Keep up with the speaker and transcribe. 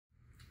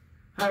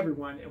Hi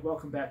everyone, and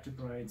welcome back to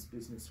Bryan's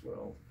Business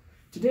World.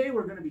 Today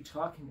we're going to be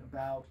talking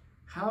about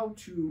how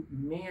to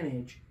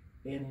manage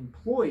an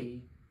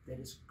employee that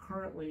is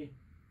currently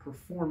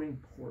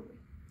performing poorly.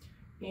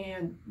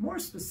 And more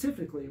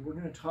specifically, we're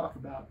going to talk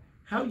about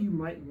how you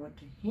might want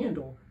to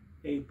handle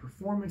a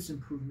performance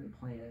improvement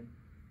plan,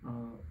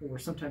 or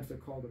sometimes they're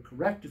called a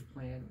corrective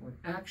plan or an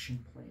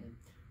action plan,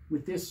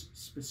 with this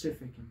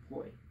specific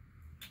employee.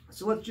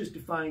 So let's just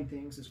define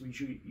things as we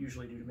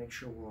usually do to make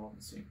sure we're all on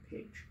the same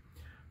page.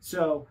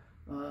 So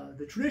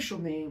the traditional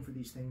name for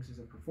these things is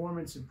a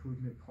performance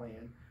improvement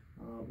plan,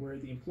 where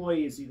the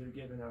employee is either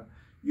given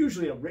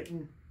usually a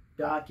written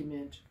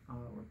document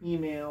or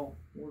email,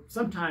 or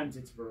sometimes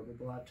it's verbal,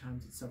 but a lot of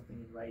times it's something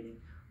in writing,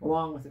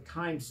 along with a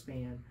time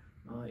span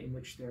in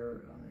which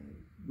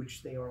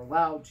they are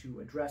allowed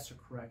to address or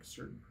correct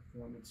certain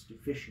performance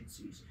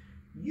deficiencies.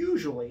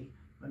 Usually,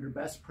 under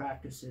best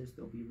practices,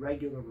 there'll be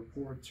regular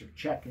reports or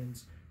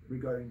check-ins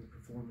regarding the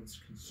performance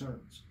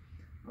concerns.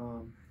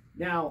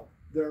 Now,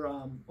 there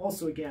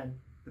also, again,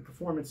 the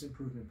performance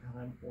improvement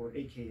plan, or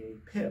AKA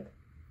PIP,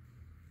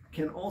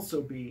 can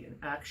also be an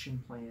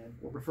action plan,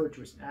 or referred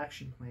to as an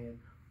action plan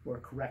or a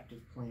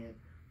corrective plan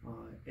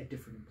at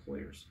different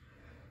employers.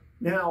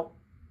 Now,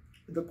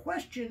 the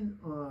question,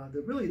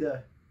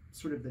 the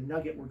sort of the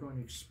nugget we're going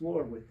to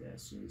explore with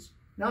this is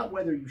not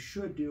whether you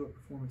should do a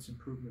performance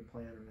improvement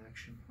plan or an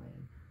action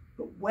plan,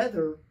 but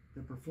whether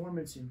the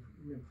performance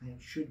improvement plan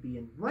should be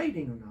in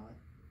writing or not,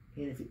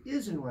 and if it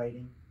is in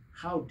writing,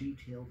 how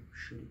detailed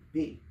should it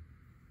be?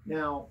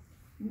 Now,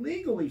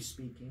 legally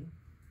speaking,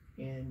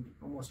 and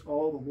almost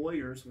all the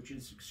lawyers, which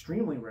is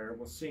extremely rare,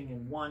 will sing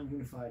in one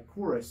unified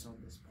chorus on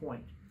this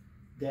point,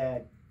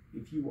 that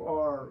if you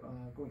are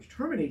going to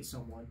terminate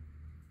someone,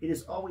 it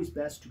is always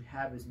best to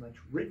have as much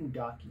written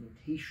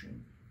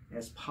documentation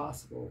as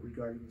possible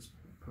regarding this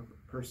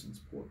person's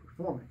poor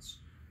performance.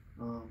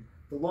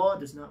 The law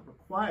does not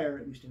require,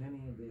 at least in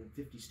any of the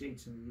 50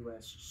 states in the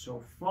U.S.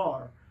 so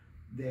far,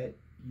 that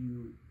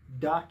you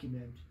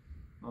document,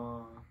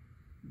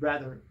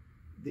 rather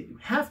that you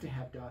have to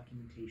have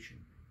documentation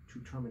to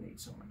terminate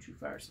someone, to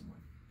fire someone.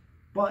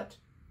 But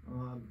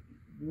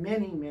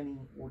many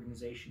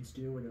organizations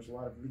do, and there's a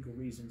lot of legal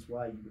reasons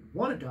why you would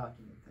want to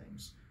document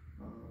things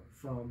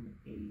from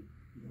a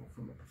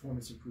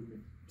performance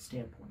improvement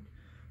standpoint.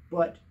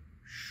 But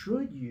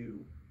should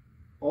you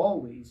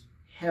always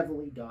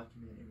heavily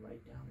document and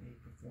write down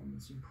a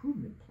performance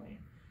improvement plan?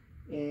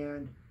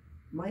 And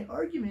my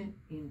argument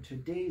in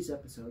today's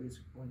episode is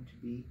going to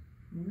be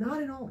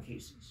not in all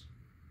cases.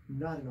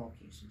 Not in all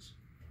cases.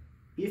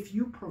 If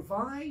you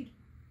provide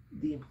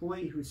the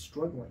employee who is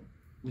struggling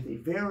with a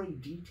very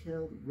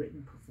detailed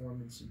written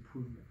performance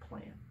improvement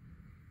plan,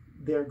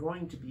 they're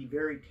going to be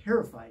very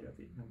terrified of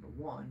it, number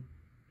one,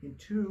 and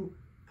two,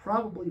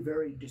 probably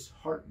very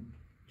disheartened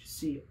to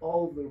see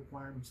all of the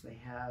requirements they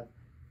have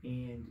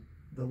and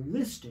the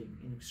listing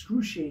in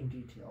excruciating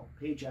detail,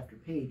 page after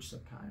page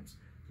sometimes,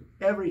 of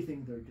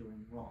everything they're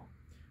doing wrong.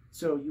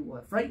 So you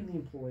will frighten the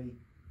employee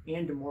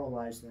and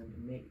demoralize them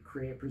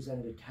and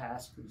present a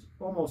task that is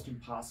almost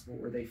impossible,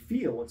 or they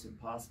feel it's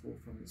impossible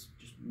from this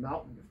just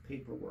mountain of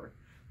paperwork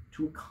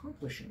to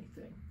accomplish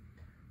anything.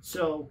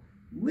 So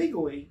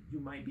legally, you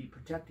might be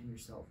protecting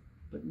yourself,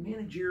 but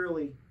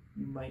managerially,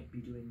 you might be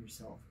doing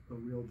yourself a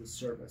real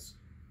disservice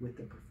with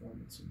the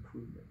performance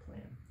improvement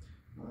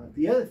plan.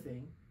 The other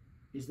thing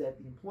is that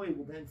the employee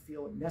will then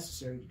feel it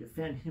necessary to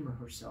defend him or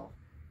herself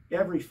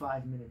every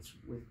 5 minutes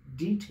with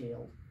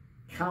detailed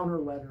counter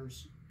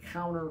letters,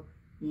 counter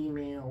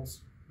emails,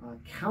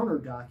 counter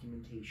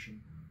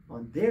documentation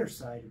on their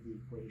side of the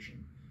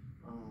equation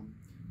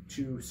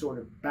to sort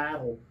of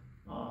battle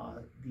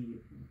the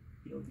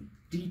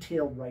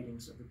detailed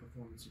writings of the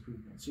performance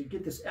improvement. So you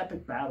get this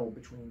epic battle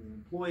between the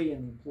employee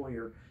and the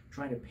employer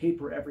trying to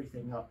paper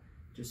everything up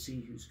to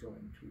see who's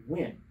going to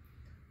win.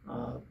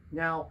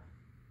 Now,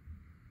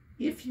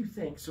 if you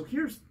think, so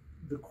here's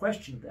the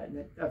question of that, and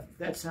if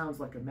that sounds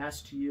like a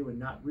mess to you and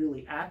not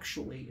really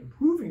actually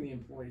improving the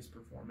employee's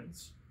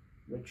performance,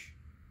 which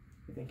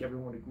I think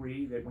everyone would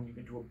agree that when you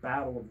get into a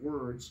battle of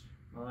words,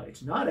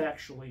 it's not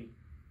actually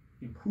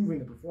improving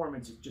the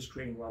performance, it's just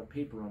creating a lot of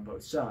paper on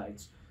both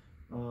sides.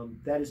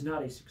 That is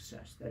not a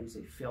success, that is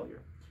a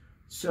failure.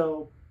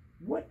 So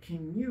what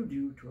can you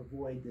do to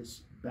avoid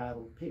this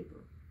battle of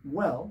paper?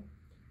 Well,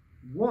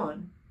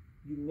 one,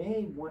 you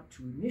may want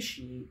to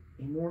initiate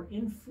a more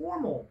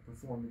informal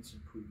performance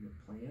improvement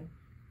plan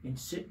and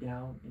sit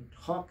down and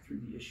talk through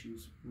the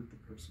issues with the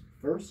person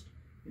first,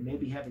 and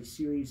maybe have a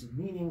series of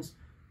meetings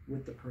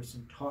with the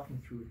person,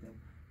 talking through with them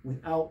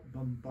without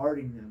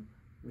bombarding them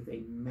with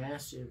a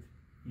massive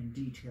and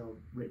detailed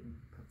written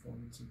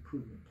performance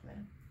improvement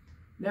plan.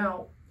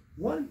 Now,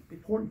 one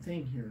important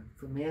thing here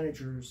for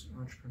managers,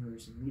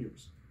 entrepreneurs, and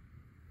leaders,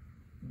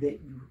 that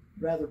you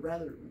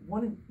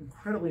one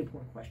incredibly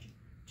important question: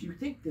 do you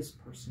think this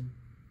person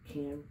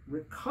can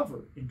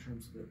recover in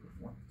terms of their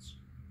performance?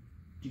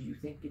 Do you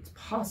think it's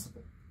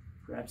possible,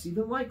 perhaps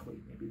even likely?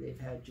 Maybe they've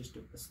had just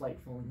a slight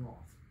falling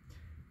off.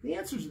 The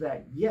answer to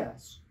that,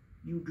 yes,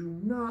 you do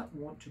not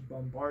want to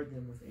bombard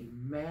them with a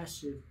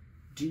massive,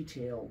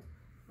 detailed,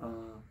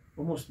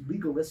 almost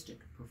legalistic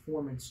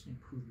performance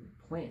improvement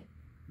plan.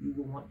 You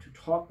will want to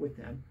talk with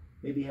them,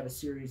 maybe have a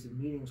series of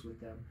meetings with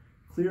them,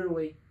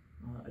 clearly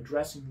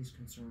addressing these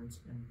concerns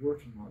and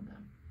working on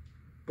them.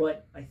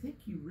 But I think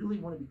you really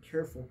want to be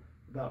careful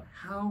about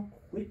how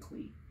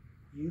quickly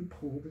you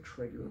pull the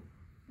trigger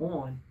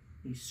on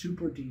a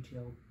super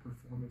detailed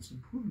performance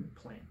improvement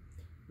plan.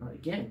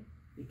 Again,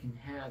 it can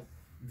have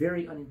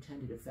very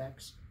unintended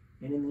effects,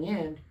 and in the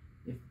end,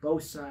 if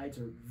both sides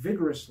are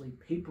vigorously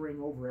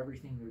papering over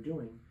everything they're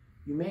doing,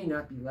 you may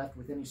not be left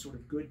with any sort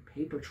of good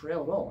paper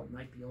trail at all. It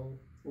might be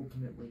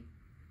ultimately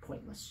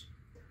pointless.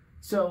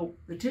 So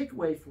the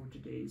takeaway for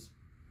today's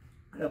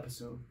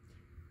episode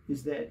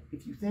is that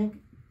if you think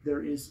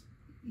there is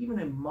even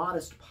a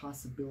modest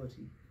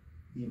possibility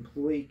the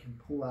employee can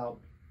pull out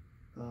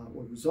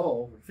or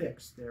resolve or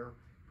fix their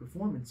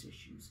performance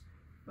issues,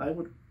 I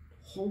would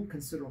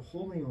consider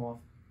holding off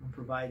on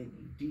providing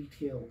a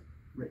detailed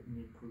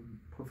written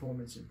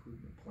performance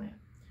improvement plan.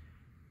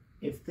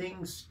 If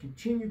things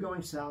continue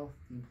going south,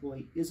 the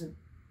employee isn't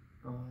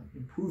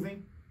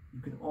improving,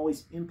 you can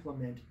always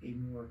implement a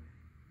more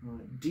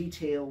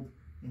detailed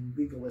and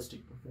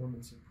legalistic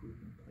performance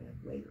improvement plan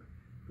later.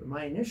 But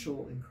my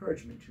initial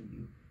encouragement to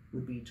you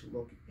would be to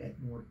look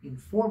at more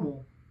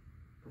informal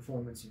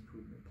performance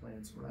improvement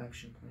plans or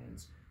action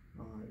plans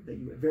that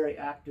you very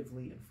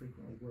actively and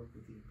frequently work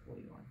with the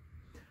employee on.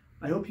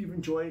 I hope you've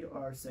enjoyed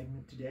our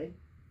segment today,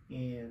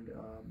 and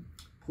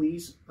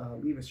please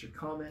leave us your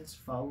comments,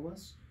 follow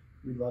us.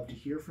 We'd love to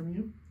hear from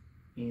you,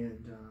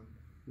 and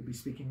we'll be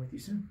speaking with you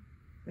soon.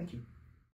 Thank you.